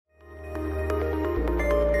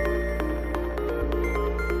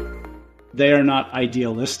They are not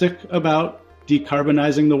idealistic about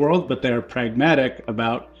decarbonizing the world, but they are pragmatic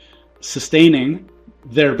about sustaining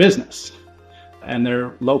their business and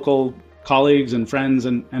their local colleagues and friends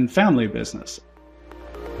and family business.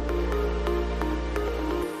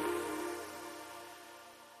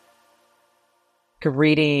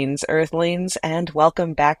 Greetings, Earthlings, and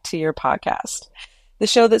welcome back to your podcast, the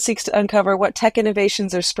show that seeks to uncover what tech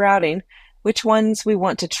innovations are sprouting, which ones we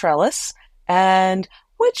want to trellis, and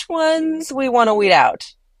which ones we want to weed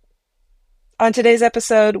out. On today's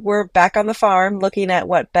episode, we're back on the farm looking at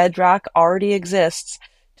what bedrock already exists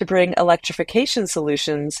to bring electrification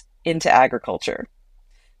solutions into agriculture.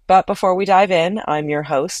 But before we dive in, I'm your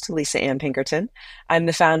host, Lisa Ann Pinkerton. I'm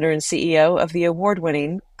the founder and CEO of the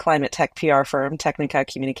award-winning climate tech PR firm, Technica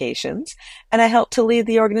Communications, and I help to lead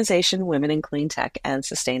the organization Women in Clean Tech and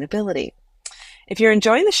Sustainability. If you're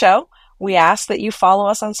enjoying the show, we ask that you follow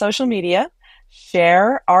us on social media,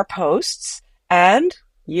 share our posts, and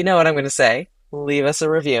you know what I'm going to say, leave us a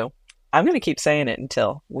review. I'm going to keep saying it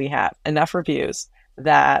until we have enough reviews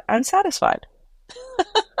that I'm satisfied.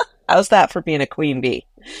 How's that for being a queen bee?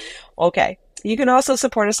 Okay. You can also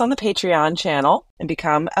support us on the Patreon channel and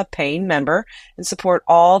become a paying member and support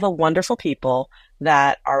all the wonderful people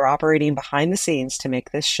that are operating behind the scenes to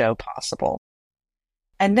make this show possible.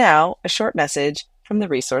 And now, a short message from the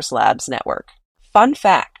Resource Labs Network. Fun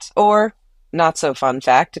fact, or not so fun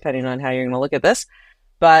fact, depending on how you're going to look at this,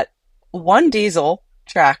 but one diesel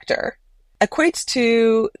tractor equates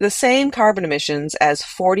to the same carbon emissions as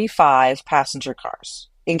 45 passenger cars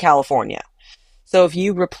in California. So if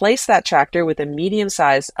you replace that tractor with a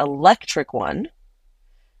medium-sized electric one,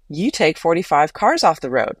 you take 45 cars off the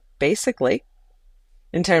road, basically,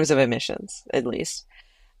 in terms of emissions, at least.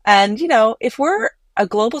 And, you know, if we're a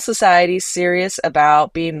global society serious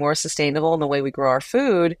about being more sustainable in the way we grow our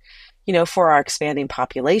food, you know, for our expanding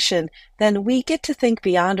population, then we get to think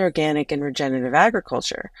beyond organic and regenerative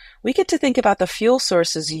agriculture. We get to think about the fuel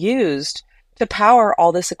sources used to power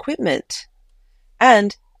all this equipment.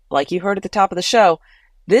 And like you heard at the top of the show,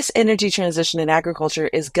 this energy transition in agriculture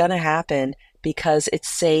is going to happen because it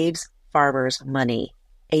saves farmers money,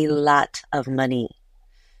 a lot of money.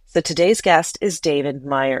 So today's guest is David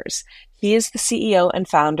Meyers. He is the CEO and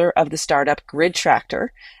founder of the startup Grid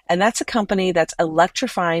Tractor, and that's a company that's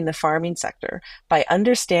electrifying the farming sector by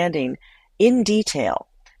understanding in detail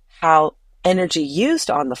how energy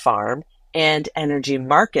used on the farm and energy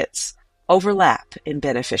markets overlap in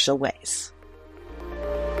beneficial ways.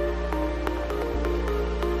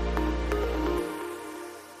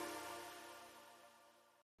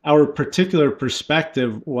 Our particular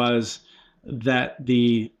perspective was that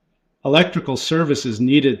the electrical services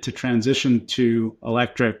needed to transition to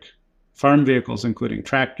electric farm vehicles, including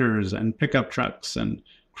tractors and pickup trucks and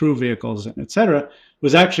crew vehicles, et cetera,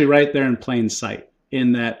 was actually right there in plain sight,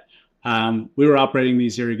 in that we were operating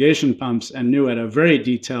these irrigation pumps and knew at a very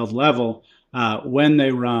detailed level when they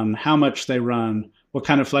run, how much they run, what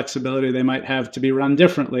kind of flexibility they might have to be run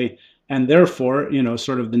differently. And therefore, you know,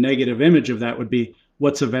 sort of the negative image of that would be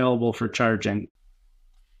what's available for charging.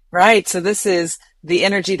 Right. So this is the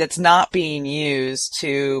energy that's not being used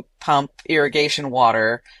to pump irrigation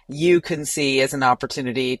water. You can see as an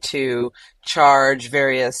opportunity to charge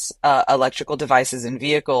various electrical devices and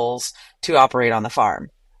vehicles to operate on the farm.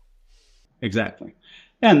 Exactly.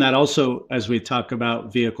 And that also, as we talk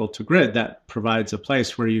about vehicle to grid, that provides a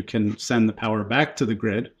place where you can send the power back to the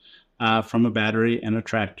grid from a battery in a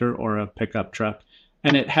tractor or a pickup truck.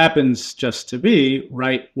 And it happens just to be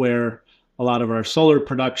right where a lot of our solar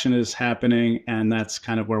production is happening, and that's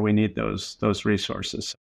kind of where we need those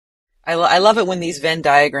resources. I love it when these Venn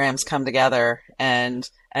diagrams come together and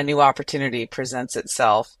a new opportunity presents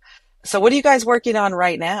itself. So what are you guys working on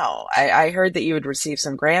right now? I heard that you had received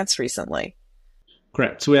some grants recently.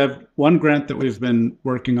 Correct. So we have one grant that we've been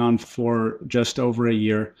working on for just over a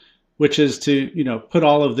year, which is to, you know, put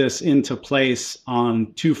all of this into place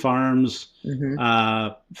on 2 farms,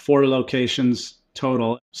 4 locations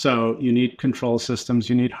total. So you need control systems,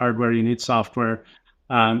 you need hardware, you need software,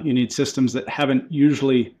 you need systems that haven't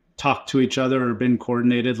usually talked to each other or been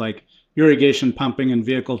coordinated, like irrigation pumping and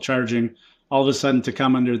vehicle charging, all of a sudden to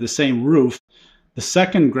come under the same roof. The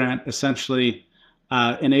second grant essentially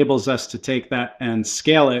enables us to take that and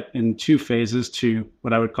scale it in 2 phases to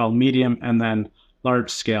what I would call medium and then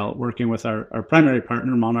large scale, working with our primary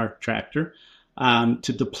partner, Monarch Tractor,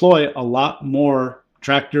 to deploy a lot more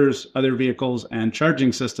tractors, other vehicles, and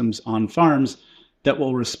charging systems on farms that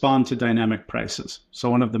will respond to dynamic prices. So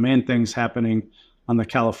one of the main things happening on the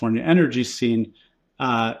California energy scene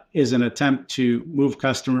is an attempt to move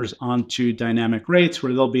customers onto dynamic rates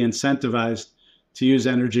where they'll be incentivized to use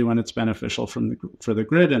energy when it's beneficial for the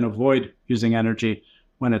grid and avoid using energy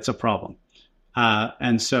when it's a problem.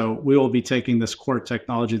 And so we will be taking this core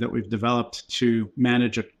technology that we've developed to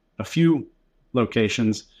manage a few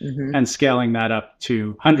locations and scaling that up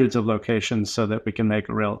to hundreds of locations so that we can make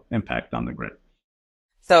a real impact on the grid.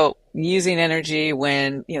 So using energy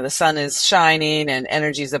when, the sun is shining and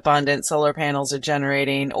energy is abundant, solar panels are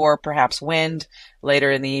generating, or perhaps wind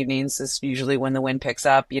later in the evenings is usually when the wind picks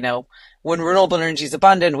up. When renewable energy is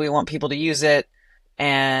abundant, we want people to use it.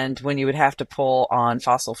 And when you would have to pull on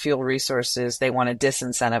fossil fuel resources, they want to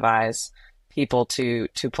disincentivize people to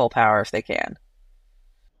pull power if they can.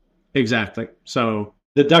 Exactly. So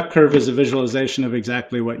the duck curve is a visualization of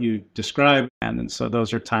exactly what you described. And so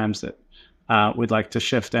those are times that we'd like to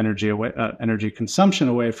shift energy consumption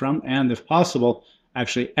away from, and if possible,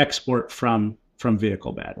 actually export from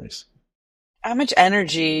vehicle batteries. How much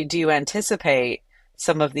energy do you anticipate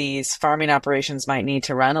some of these farming operations might need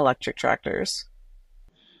to run electric tractors?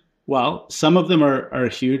 Well, some of them are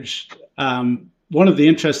huge. One of the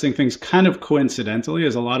interesting things, kind of coincidentally,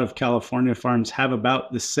 is a lot of California farms have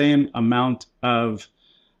about the same amount of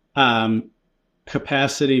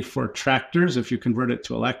capacity for tractors, if you convert it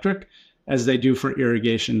to electric, as they do for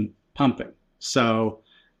irrigation pumping. So,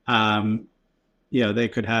 they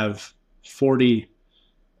could have 40,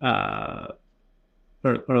 or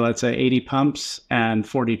let's say 80 pumps and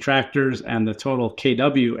 40 tractors, and the total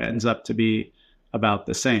kW ends up to be about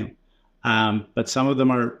the same. But some of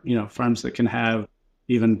them are, farms that can have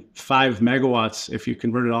even 5 megawatts. If you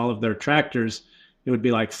converted all of their tractors, it would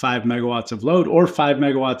be like 5 megawatts of load or 5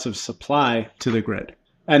 megawatts of supply to the grid.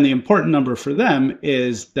 And the important number for them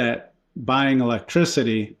is that buying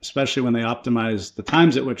electricity, especially when they optimize the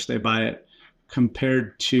times at which they buy it,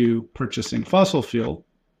 compared to purchasing fossil fuel,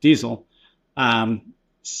 diesel,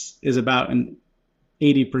 is about an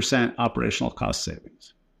 80% operational cost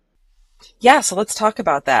savings. Yeah, so let's talk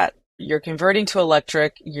about that. You're converting to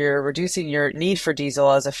electric, you're reducing your need for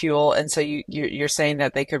diesel as a fuel, and so you're saying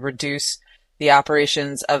that they could reduce the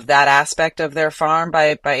operations of that aspect of their farm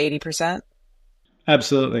by 80%?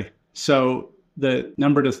 Absolutely. So the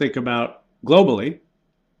number to think about globally,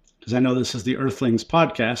 because I know this is the Earthlings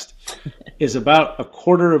podcast, is about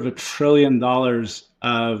 $250 billion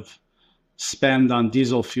of spend on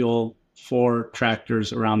diesel fuel for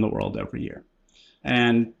tractors around the world every year.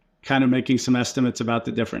 And kind of making some estimates about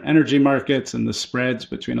the different energy markets and the spreads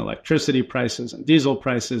between electricity prices and diesel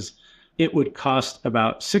prices, it would cost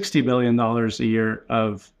about $60 billion a year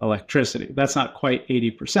of electricity. That's not quite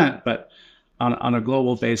 80%, but on a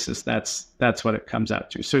global basis, that's what it comes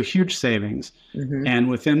out to. So huge savings. And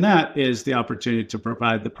within that is the opportunity to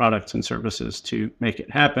provide the products and services to make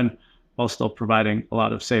it happen while still providing a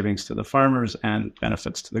lot of savings to the farmers and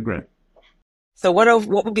benefits to the grid. So what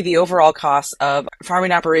would be the overall cost of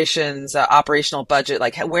farming operations, operational budget?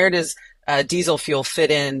 Like where does diesel fuel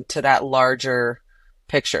fit into that larger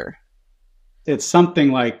picture? It's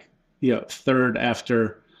something like, third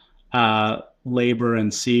after labor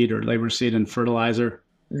and seed, or labor, seed, and fertilizer,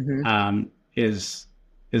 is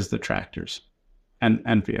the tractors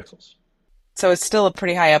and vehicles. So it's still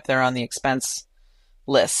pretty high up there on the expense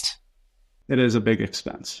list. It is a big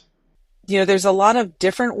expense. There's a lot of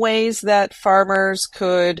different ways that farmers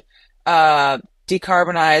could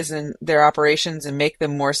decarbonize their operations and make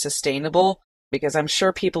them more sustainable, because I'm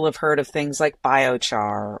sure people have heard of things like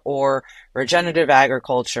biochar or regenerative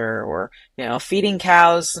agriculture, or, feeding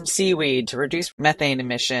cows some seaweed to reduce methane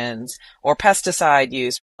emissions, or pesticide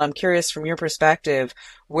use. I'm curious, from your perspective,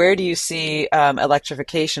 where do you see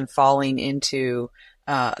electrification falling into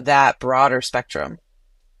that broader spectrum?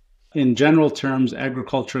 In general terms,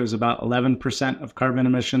 agriculture is about 11% of carbon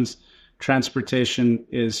emissions. Transportation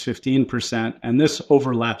is 15%, and this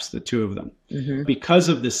overlaps the two of them. Because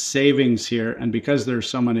of the savings here, and because there are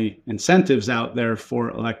so many incentives out there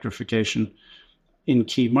for electrification in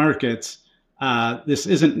key markets, this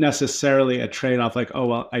isn't necessarily a trade-off like, oh,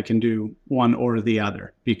 well, I can do one or the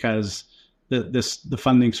other, because the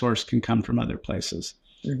funding source can come from other places.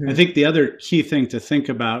 I think the other key thing to think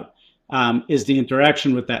about is the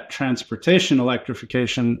interaction with that transportation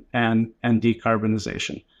electrification and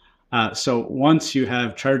decarbonization. So once you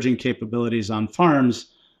have charging capabilities on farms,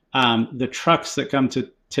 the trucks that come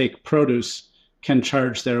to take produce can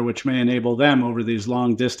charge there, which may enable them over these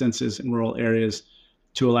long distances in rural areas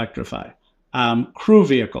to electrify. Crew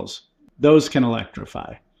vehicles, those can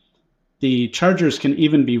electrify. The chargers can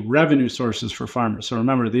even be revenue sources for farmers. So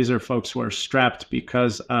remember, these are folks who are strapped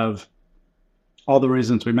because of all the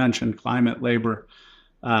reasons we mentioned: climate, labor,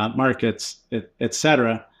 markets, et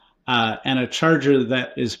cetera. And a charger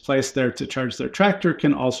that is placed there to charge their tractor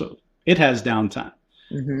can also it has downtime.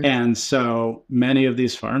 Mm-hmm. And so many of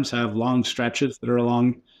these farms have long stretches that are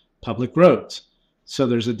along public roads. So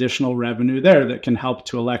there's additional revenue there that can help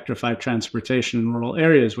to electrify transportation in rural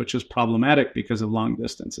areas, which is problematic because of long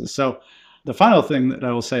distances. So the final thing that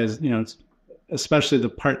I will say is, especially the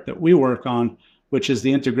part that we work on, which is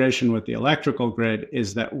the integration with the electrical grid,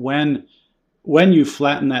 is that when you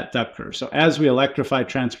flatten that duck curve, so as we electrify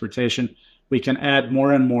transportation, we can add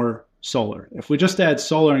more and more solar. If we just add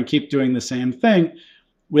solar and keep doing the same thing,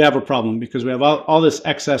 we have a problem because we have all this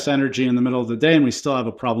excess energy in the middle of the day and we still have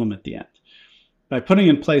a problem at the end. By putting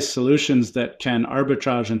in place solutions that can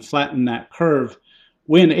arbitrage and flatten that curve,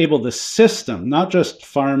 we enable the system, not just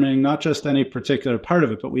farming, not just any particular part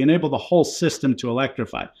of it, but we enable the whole system to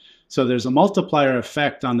electrify. So there's a multiplier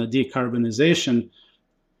effect on the decarbonization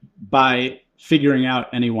by figuring out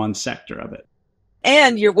any one sector of it.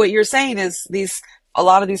 And what you're saying is a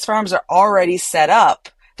lot of these farms are already set up.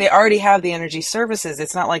 They already have the energy services.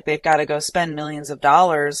 It's not like they've got to go spend millions of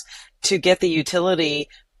dollars to get the utility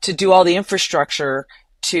to do all the infrastructure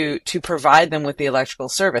to provide them with the electrical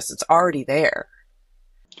service. It's already there.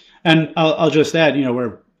 And I'll just add,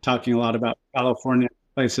 we're talking a lot about California,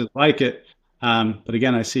 places like it. But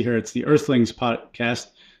again, I see here it's the Earthlings podcast.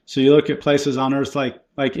 So you look at places on Earth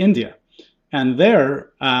like India, and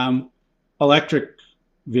there, electric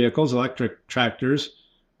vehicles, electric tractors,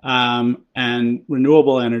 and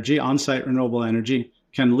renewable energy, on-site renewable energy,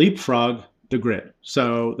 can leapfrog the grid.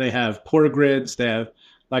 So they have poor grids, they have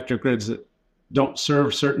electric grids that don't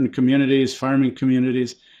serve certain communities, farming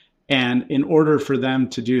communities. And in order for them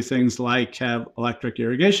to do things like have electric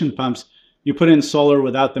irrigation pumps, you put in solar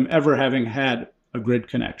without them ever having had a grid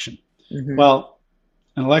connection. Mm-hmm. Well,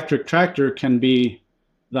 an electric tractor can be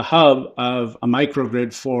the hub of a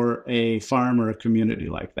microgrid for a farm or a community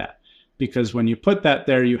like that. Because when you put that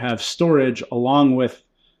there, you have storage along with,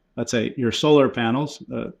 let's say, your solar panels,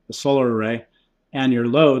 the solar array, and your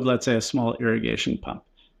load, let's say a small irrigation pump.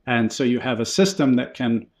 And so you have a system that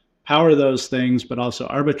can power those things, but also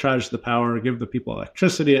arbitrage the power, give the people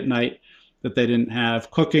electricity at night that they didn't have,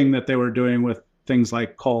 cooking that they were doing with things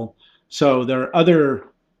like coal. So there are other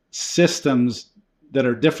systems that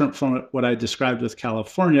are different from what I described with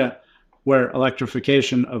California, where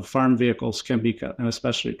electrification of farm vehicles can be, and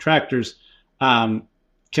especially tractors,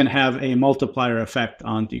 can have a multiplier effect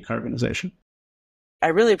on decarbonization. I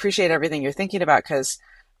really appreciate everything you're thinking about because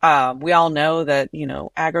we all know that,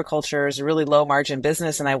 agriculture is a really low margin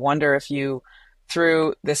business. And I wonder if you,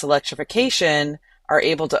 through this electrification, are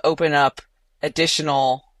able to open up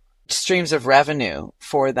additional streams of revenue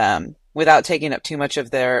for them without taking up too much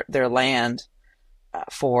of their land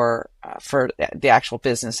for the actual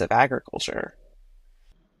business of agriculture.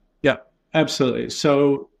 Yeah, absolutely.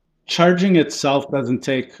 So charging itself doesn't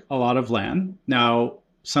take a lot of land. Now,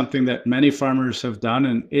 something that many farmers have done,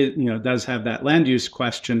 and it does have that land use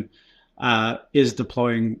question, is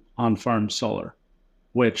deploying on-farm solar,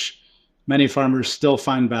 which many farmers still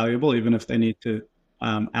find valuable, even if they need to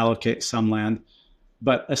allocate some land.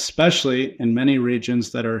 But especially in many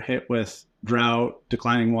regions that are hit with drought,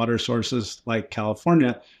 declining water sources like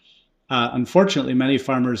California, unfortunately, many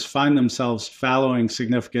farmers find themselves fallowing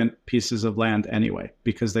significant pieces of land anyway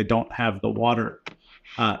because they don't have the water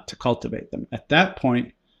to cultivate them. At that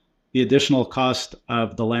point, the additional cost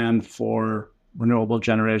of the land for renewable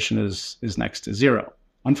generation is next to zero,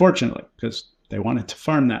 unfortunately, because they wanted to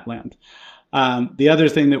farm that land. The other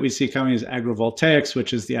thing that we see coming is agrivoltaics,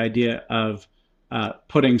 which is the idea of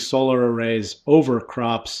putting solar arrays over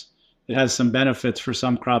crops. It has some benefits for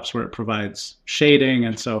some crops where it provides shading.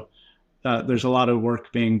 And so there's a lot of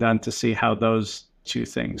work being done to see how those two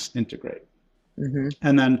things integrate. Mm-hmm.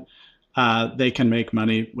 And then they can make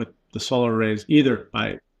money with the solar arrays either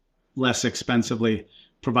by less expensively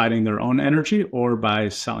providing their own energy or by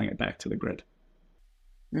selling it back to the grid.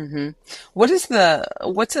 Mm-hmm.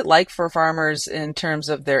 What's it like for farmers in terms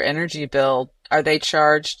of their energy bill? Are they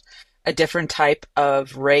charged a different type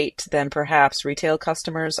of rate than perhaps retail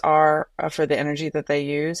customers are for the energy that they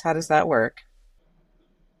use? How does that work?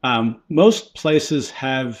 Most places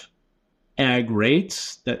have ag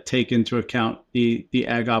rates that take into account the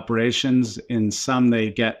ag operations. In some, they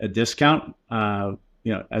get a discount,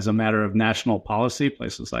 as a matter of national policy,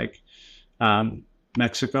 places like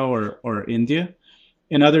Mexico or India.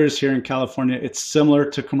 In others here in California, it's similar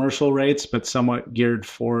to commercial rates, but somewhat geared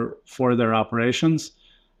for their operations.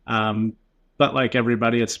 But like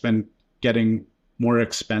everybody, it's been getting more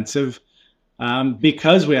expensive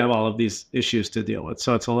because we have all of these issues to deal with.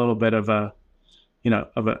 So it's a little bit of a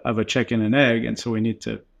chicken and egg. And so we need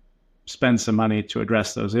to spend some money to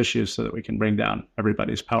address those issues so that we can bring down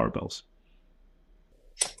everybody's power bills.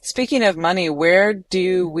 Speaking of money, where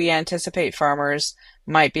do we anticipate farmers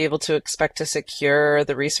might be able to expect to secure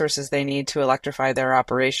the resources they need to electrify their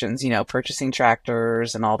operations, purchasing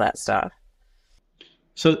tractors and all that stuff?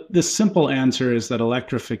 So the simple answer is that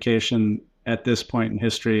electrification at this point in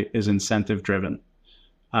history is incentive driven.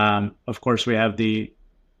 Of course, we have the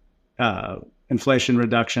Inflation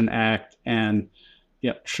Reduction Act and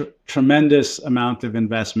tremendous amount of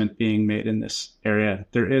investment being made in this area.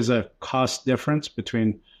 There is a cost difference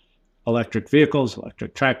between electric vehicles,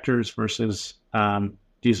 electric tractors versus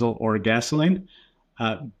diesel or gasoline.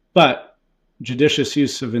 But judicious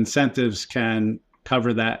use of incentives can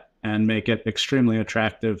cover that and make it extremely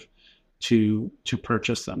attractive to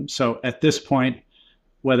purchase them. So at this point,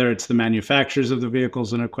 whether it's the manufacturers of the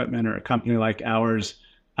vehicles and equipment or a company like ours,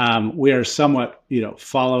 we are somewhat,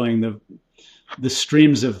 following the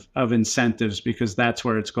streams of incentives because that's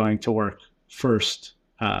where it's going to work first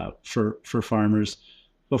for farmers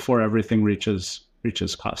before everything reaches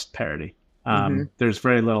cost parity. There's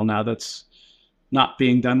very little now that's not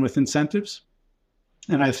being done with incentives.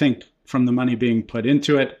 And I think from the money being put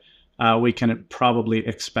into it, we can probably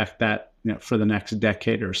expect that for the next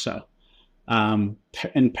decade or so.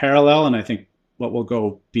 In parallel, and I think what will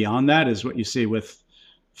go beyond that is what you see with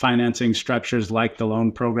financing structures like the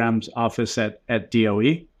Loan Programs Office at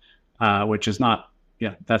DOE, which is not,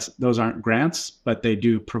 those aren't grants, but they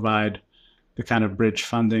do provide the kind of bridge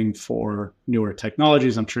funding for newer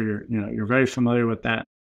technologies. I'm sure you're very familiar with that.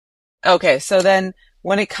 Okay, so then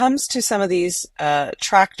when it comes to some of these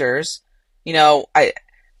tractors,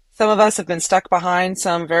 some of us have been stuck behind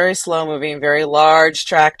some very slow moving, very large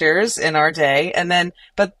tractors in our day.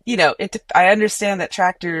 But I understand that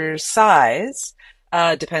tractor size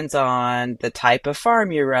depends on the type of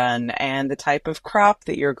farm you run and the type of crop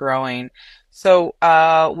that you're growing. So,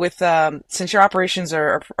 since your operations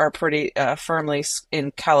are pretty firmly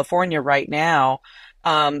in California right now,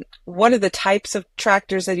 what are the types of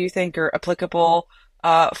tractors that you think are applicable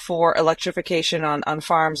for electrification on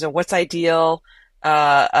farms, and what's ideal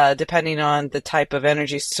depending on the type of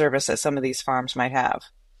energy service that some of these farms might have?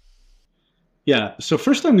 Yeah. So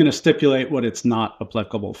first I'm going to stipulate what it's not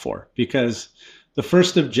applicable for, because the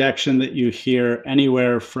first objection that you hear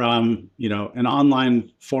anywhere from, an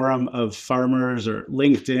online forum of farmers or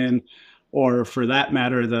LinkedIn, or for that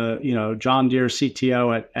matter, the, John Deere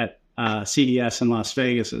CTO at CES in Las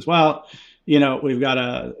Vegas is, well, we've got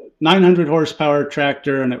a 900 horsepower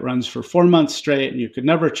tractor and it runs for 4 months straight and you could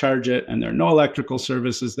never charge it. And there are no electrical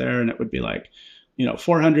services there. And it would be like,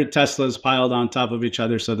 400 Teslas piled on top of each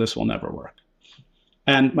other. So this will never work.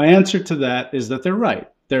 And my answer to that is that they're right.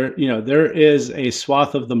 There is a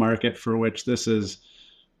swath of the market for which this is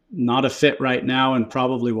not a fit right now and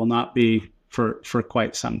probably will not be for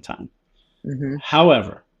quite some time. Mm-hmm.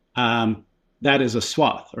 However, that is a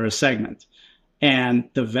swath or a segment. And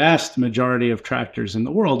the vast majority of tractors in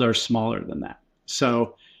the world are smaller than that.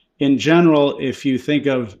 So in general, if you think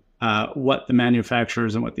of what the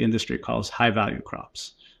manufacturers and what the industry calls high value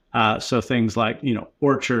crops, so things like,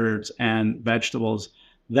 orchards and vegetables,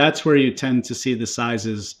 that's where you tend to see the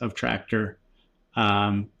sizes of tractor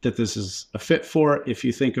that this is a fit for. If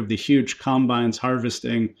you think of the huge combines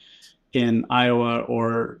harvesting in Iowa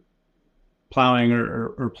or plowing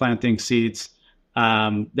or planting seeds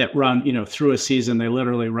that run, through a season, they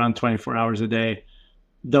literally run 24 hours a day.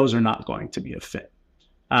 Those are not going to be a fit.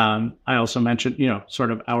 I also mentioned, sort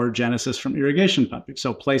of our genesis from irrigation pumping.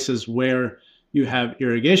 So places where you have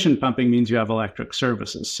irrigation pumping means you have electric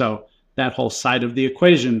services. So that whole side of the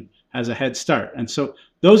equation has a head start. And so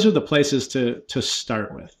those are the places to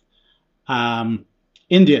start with.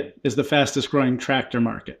 India is the fastest growing tractor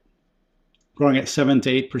market, growing at 7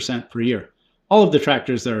 to 8% per year. All of the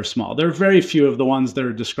tractors there are small. There are very few of the ones that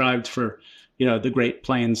are described for, the Great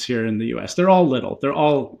Plains here in the US. They're all little. They're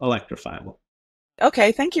all electrifiable.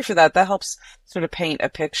 Okay, thank you for that. That helps sort of paint a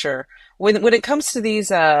picture. When it comes to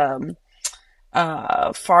these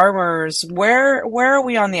farmers, where are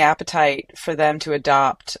we on the appetite for them to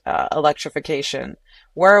adopt electrification?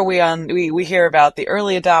 Where are we on? We hear about the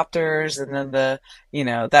early adopters and then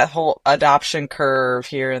that whole adoption curve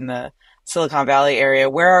here in the Silicon Valley area.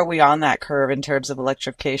 Where are we on that curve in terms of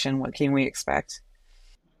electrification? What can we expect?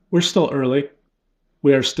 We're still early.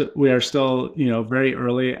 We are still very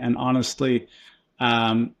early, and honestly,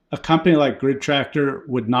 a company like Grid Tractor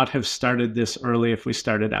would not have started this early if we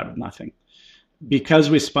started out of nothing. Because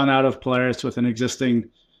we spun out of Polaris with an existing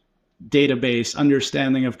database,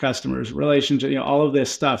 understanding of customers, relationship, all of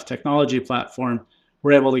this stuff, technology platform,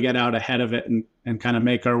 we're able to get out ahead of it and kind of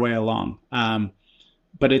make our way along.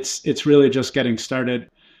 But it's really just getting started.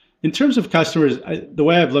 In terms of customers, the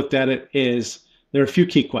way I've looked at it is there are a few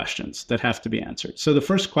key questions that have to be answered. So the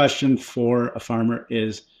first question for a farmer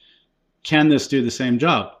is, can this do the same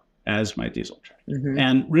job as my diesel tractor? Mm-hmm.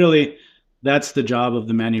 And really, that's the job of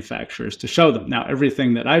the manufacturers to show them. Now,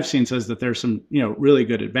 everything that I've seen says that there's some, really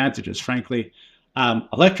good advantages. Frankly,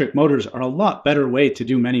 electric motors are a lot better way to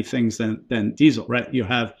do many things than diesel, right? You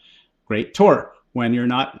have great torque. When you're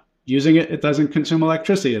not using it, it doesn't consume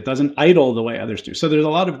electricity. It doesn't idle the way others do. So there's a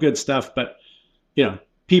lot of good stuff, but,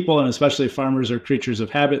 people and especially farmers are creatures of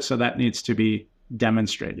habit, so that needs to be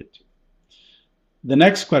demonstrated. The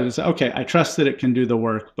next question is, okay, I trust that it can do the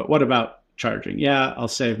work, but what about charging? Yeah, I'll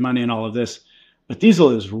save money and all of this, but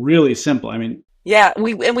diesel is really simple. I mean, yeah,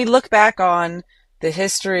 we look back on the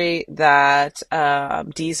history that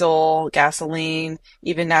diesel, gasoline,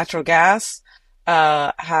 even natural gas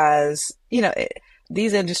has,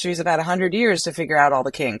 these industries have had 100 years to figure out all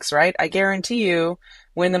the kinks, right? I guarantee you,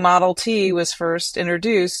 when the Model T was first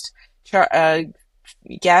introduced,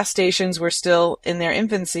 gas stations were still in their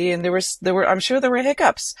infancy, and there were, I'm sure there were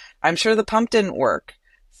hiccups. I'm sure the pump didn't work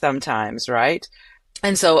sometimes, right?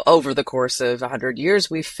 And so over the course of 100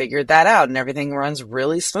 years, we've figured that out, and everything runs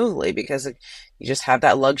really smoothly because you just have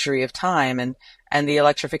that luxury of time. And the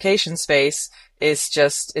electrification space is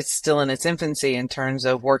it's still in its infancy in terms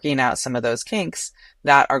of working out some of those kinks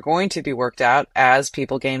that are going to be worked out as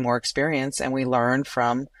people gain more experience and we learn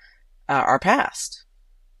from our past.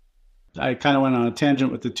 I kind of went on a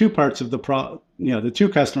tangent with the two parts of the two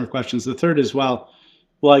customer questions. The third is, well,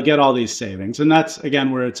 will I get all these savings? And that's, again,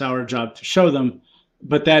 where it's our job to show them,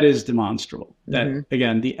 but that is demonstrable. That,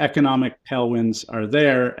 again, the economic tailwinds are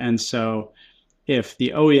there. And so if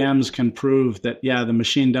the OEMs can prove that, yeah, the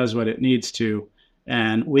machine does what it needs to,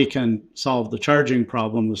 and we can solve the charging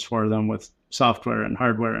problems for them with software and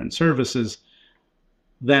hardware and services,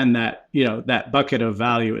 then that bucket of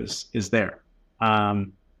value is there.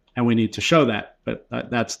 And we need to show that, but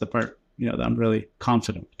that's the part, that I'm really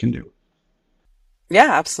confident we can do.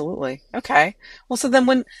 Yeah, absolutely. Okay. Well, so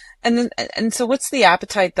then so what's the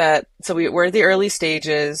appetite we're at the early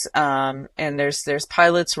stages, and there's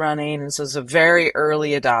pilots running, and so it's a very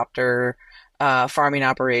early adopter, farming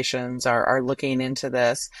operations are looking into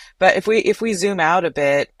this. But if we zoom out a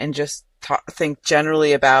bit and just think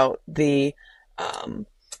generally about the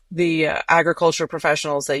agricultural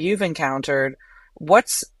professionals that you've encountered,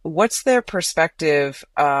 what's their perspective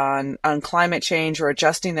on climate change or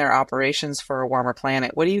adjusting their operations for a warmer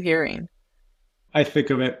planet? What are you hearing? I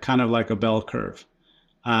think of it kind of like a bell curve.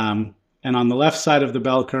 And on the left side of the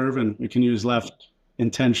bell curve, and we can use left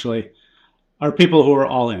intentionally, are people who are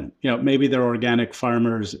all in. Maybe they're organic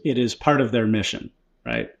farmers. It is part of their mission,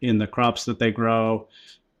 right? In the crops that they grow,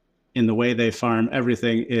 in the way they farm,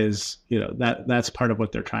 everything is, that's part of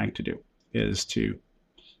what they're trying to do, is to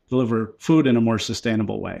deliver food in a more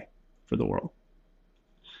sustainable way for the world.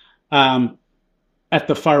 At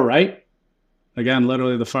the far right, again,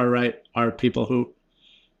 literally the far right, are people who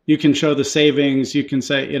you can show the savings. You can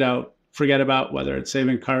say, forget about whether it's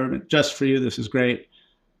saving carbon, just for you, this is great.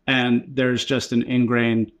 And there's just an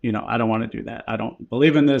ingrained, I don't want to do that. I don't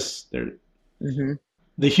believe in this.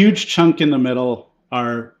 The huge chunk in the middle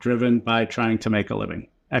are driven by trying to make a living,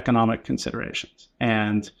 economic considerations.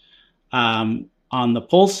 And on the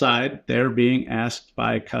pull side, they're being asked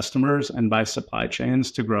by customers and by supply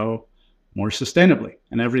chains to grow more sustainably.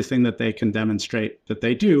 And everything that they can demonstrate that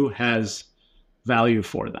they do has value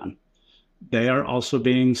for them. They are also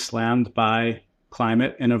being slammed by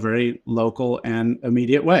climate in a very local and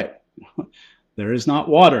immediate way. There is not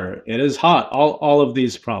water. It is hot, all of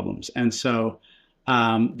these problems. And so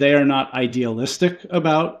they are not idealistic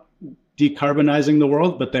about decarbonizing the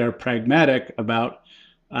world, but they are pragmatic about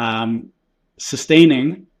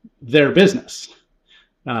sustaining their business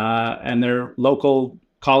and their local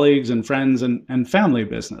colleagues and friends and family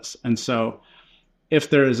business. And so if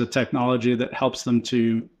there is a technology that helps them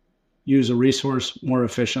to use a resource more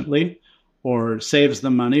efficiently or saves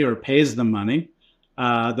them money or pays them money,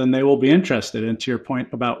 then they will be interested. And to your point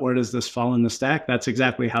about where does this fall in the stack, that's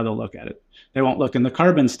exactly how they'll look at it. They won't look in the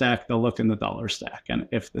carbon stack, they'll look in the dollar stack. And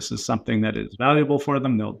if this is something that is valuable for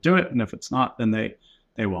them, they'll do it. And if it's not, then they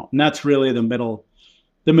won't. And that's really the middle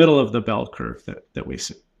of the bell curve that we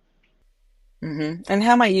see. Mm-hmm. And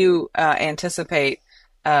how might you anticipate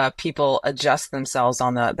people adjust themselves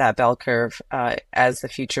on that bell curve as the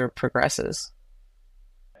future progresses?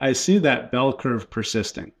 I see that bell curve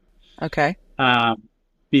persisting. Okay.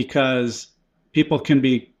 Because people can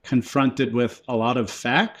be confronted with a lot of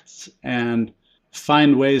facts and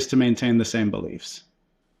find ways to maintain the same beliefs.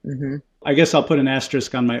 Mm-hmm. I guess I'll put an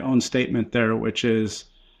asterisk on my own statement there, which is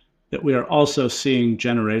that we are also seeing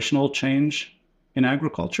generational change in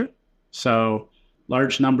agriculture. So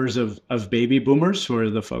large numbers of baby boomers, who are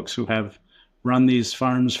the folks who have run these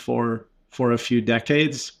farms for a few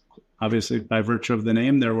decades. Obviously, by virtue of the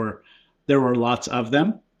name, there were lots of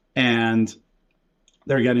them, and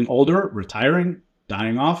they're getting older, retiring,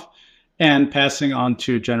 dying off, and passing on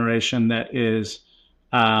to a generation that is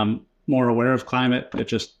more aware of climate. That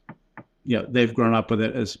just, they've grown up with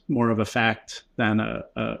it as more of a fact than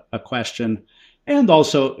a question. And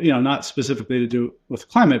also, not specifically to do with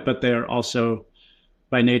climate, but they are also,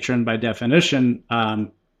 by nature and by definition,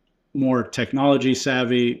 more technology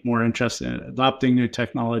savvy, more interested in adopting new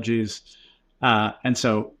technologies. And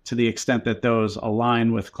so to the extent that those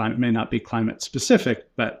align with climate, may not be climate specific,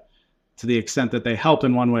 but to the extent that they help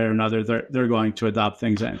in one way or another, they're going to adopt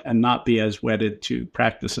things and not be as wedded to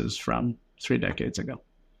practices from 3 decades ago.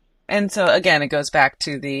 And so again, it goes back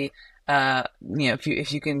to the,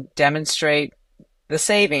 if you can demonstrate the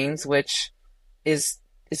savings, which is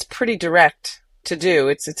pretty direct to do.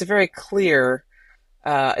 It's a very clear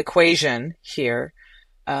equation here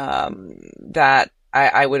that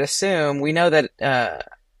I would assume. We know that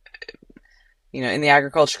in the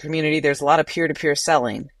agriculture community, there's a lot of peer-to-peer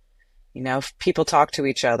selling. People talk to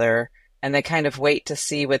each other and they kind of wait to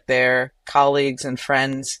see what their colleagues and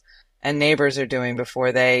friends and neighbors are doing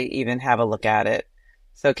before they even have a look at it.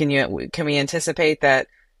 So can we anticipate that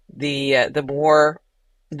the more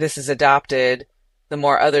this is adopted, the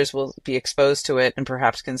more others will be exposed to it and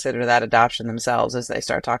perhaps consider that adoption themselves as they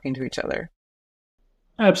start talking to each other?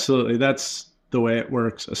 Absolutely. That's the way it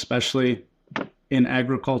works, especially in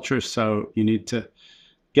agriculture. So you need to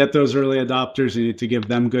get those early adopters. You need to give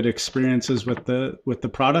them good experiences with the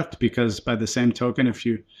product, because by the same token, if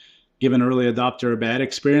you give an early adopter a bad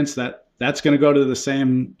experience, that's going to go to the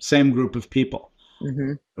same group of people.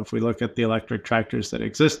 Mm-hmm. If we look at the electric tractors that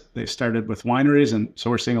exist, they started with wineries, and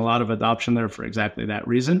so we're seeing a lot of adoption there for exactly that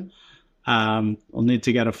reason. We'll need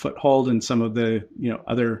to get a foothold in some of the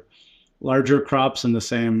other larger crops, and the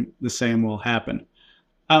same will happen.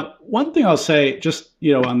 One thing I'll say, just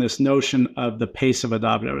on this notion of the pace of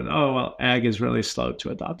adoption, ag is really slow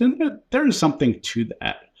to adopt, and there is something to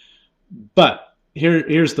that. But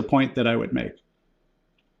here's the point that I would make.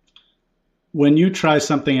 When you try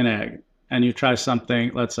something in ag, and you try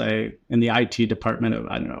something, let's say, in the IT department of,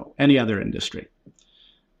 any other industry,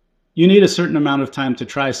 you need a certain amount of time to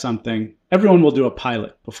try something. Everyone will do a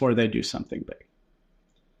pilot before they do something big.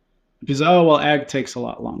 Because, ag takes a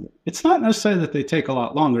lot longer. It's not necessarily that they take a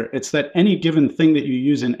lot longer. It's that any given thing that you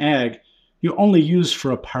use in ag, you only use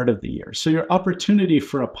for a part of the year. So your opportunity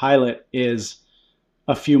for a pilot is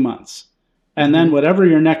a few months. And then whatever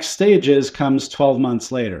your next stage is comes 12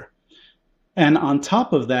 months later. And on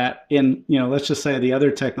top of that, let's just say the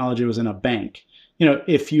other technology was in a bank.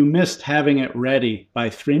 If you missed having it ready by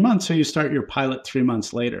 3 months, so you start your pilot 3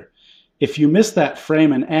 months later. If you miss that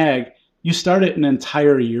frame in ag, you start it an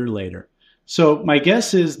entire year later. So my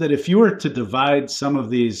guess is that if you were to divide some of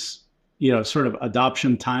these, sort of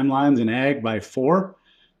adoption timelines in ag by 4,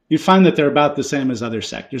 you find that they're about the same as other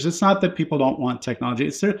sectors. It's not that people don't want technology.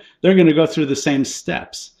 It's they're going to go through the same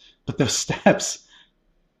steps, but those steps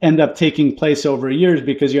end up taking place over years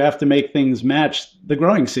because you have to make things match the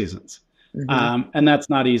growing seasons. Mm-hmm. And that's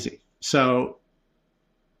not easy. So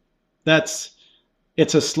it's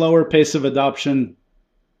a slower pace of adoption,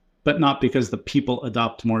 but not because the people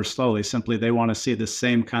adopt more slowly. Simply, they want to see the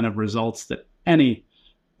same kind of results that any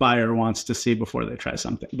buyer wants to see before they try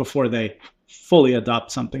something, before they fully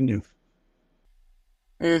adopt something new.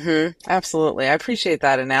 Mm-hmm. Absolutely. I appreciate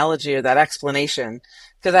that analogy or that explanation,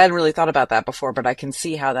 because I hadn't really thought about that before, but I can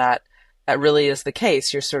see how that really is the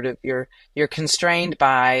case. You're constrained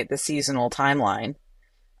by the seasonal timeline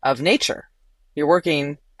of nature. You're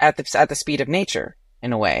working at the speed of nature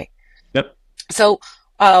in a way. Yep. So,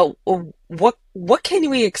 what can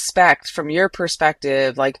we expect from your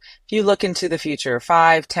perspective? Like, if you look into the future,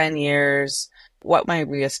 5, 10 years, what might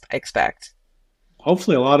we expect?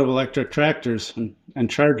 Hopefully a lot of electric tractors and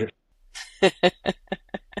chargers.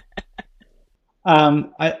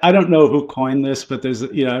 I don't know who coined this, but there's,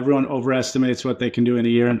 everyone overestimates what they can do in a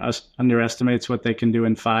year and underestimates what they can do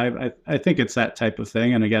in 5. I think it's that type of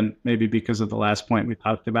thing. And again, maybe because of the last point we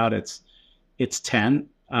talked about, it's 10.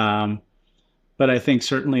 But I think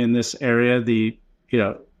certainly in this area,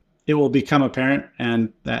 it will become apparent,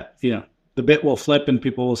 and that, the bit will flip and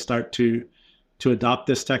people will start to adopt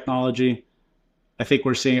this technology. I think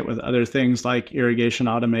we're seeing it with other things like irrigation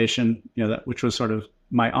automation, which was sort of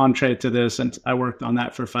my entree to this. And I worked on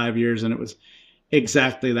that for 5 years, and it was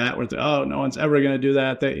exactly that, where no one's ever going to do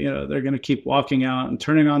that. They're going to keep walking out and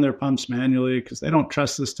turning on their pumps manually because they don't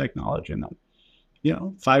trust this technology. And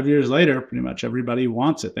then, 5 years later, pretty much everybody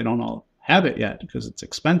wants it. They don't all have it yet because it's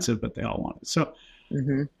expensive, but they all want it. So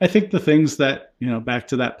I think the things that, back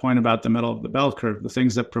to that point about the middle of the bell curve, the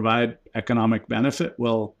things that provide economic benefit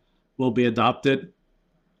will be adopted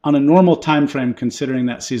on a normal time frame, considering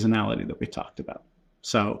that seasonality that we talked about.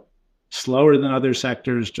 So slower than other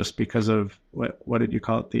sectors just because of what did you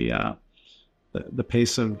call it? The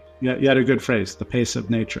pace of, you had a good phrase, the pace of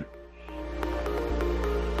nature.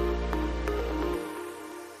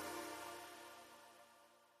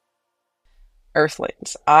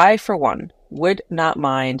 Earthlings. I, for one, would not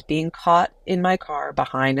mind being caught in my car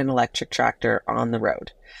behind an electric tractor on the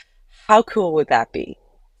road. How cool would that be?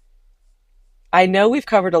 I know we've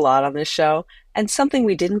covered a lot on this show, and something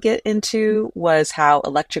we didn't get into was how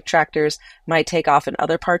electric tractors might take off in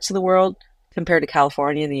other parts of the world compared to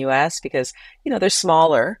California and the US because, they're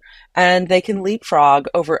smaller and they can leapfrog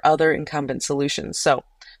over other incumbent solutions. So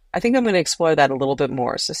I think I'm going to explore that a little bit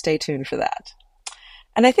more, so stay tuned for that.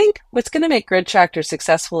 And I think what's going to make grid tractors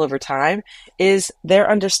successful over time is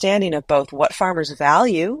their understanding of both what farmers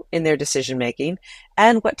value in their decision making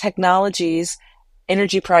and what technologies,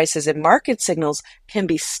 energy prices, and market signals can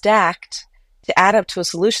be stacked to add up to a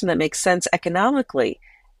solution that makes sense economically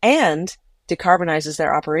and decarbonizes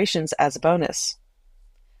their operations as a bonus.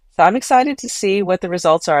 So I'm excited to see what the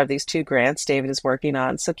results are of these 2 grants David is working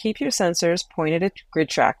on. So keep your sensors pointed at grid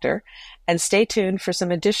tractor and stay tuned for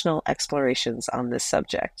some additional explorations on this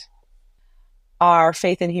subject. Our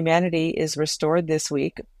Faith in Humanity is restored this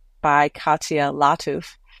week by Katia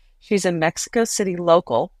Latuf. She's a Mexico City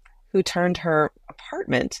local who turned her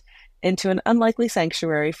apartment into an unlikely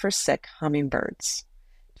sanctuary for sick hummingbirds.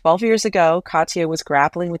 12 years ago, Katia was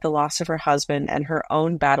grappling with the loss of her husband and her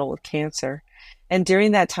own battle with cancer. And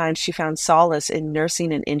during that time, she found solace in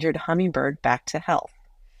nursing an injured hummingbird back to health.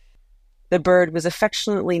 The bird was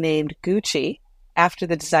affectionately named Gucci after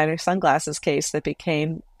the designer sunglasses case that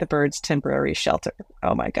became the bird's temporary shelter.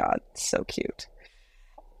 Oh my God, so cute.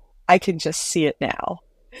 I can just see it now.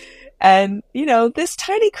 And, this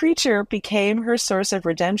tiny creature became her source of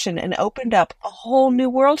redemption and opened up a whole new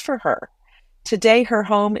world for her. Today, her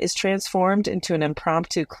home is transformed into an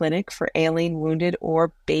impromptu clinic for ailing, wounded,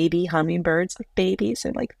 or baby hummingbirds. Babies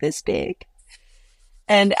are like this big.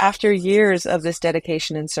 And after years of this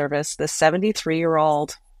dedication and service, the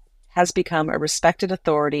 73-year-old has become a respected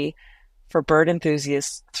authority for bird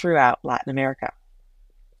enthusiasts throughout Latin America.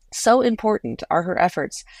 So important are her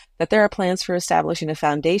efforts that there are plans for establishing a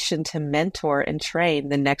foundation to mentor and train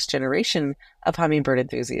the next generation of hummingbird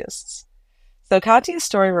enthusiasts. So Katia's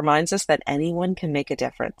story reminds us that anyone can make a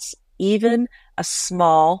difference. Even a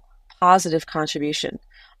small, positive contribution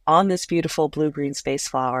on this beautiful blue-green space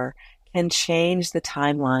flower can change the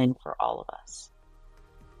timeline for all of us.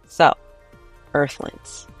 So,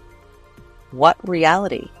 Earthlings, what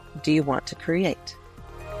reality do you want to create?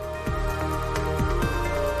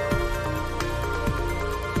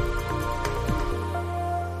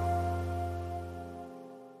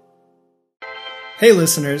 Hey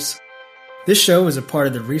listeners, this show is a part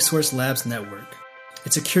of the Resource Labs Network.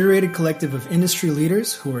 It's a curated collective of industry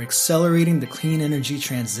leaders who are accelerating the clean energy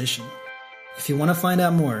transition. If you want to find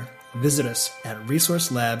out more, visit us at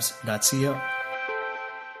resourcelabs.co.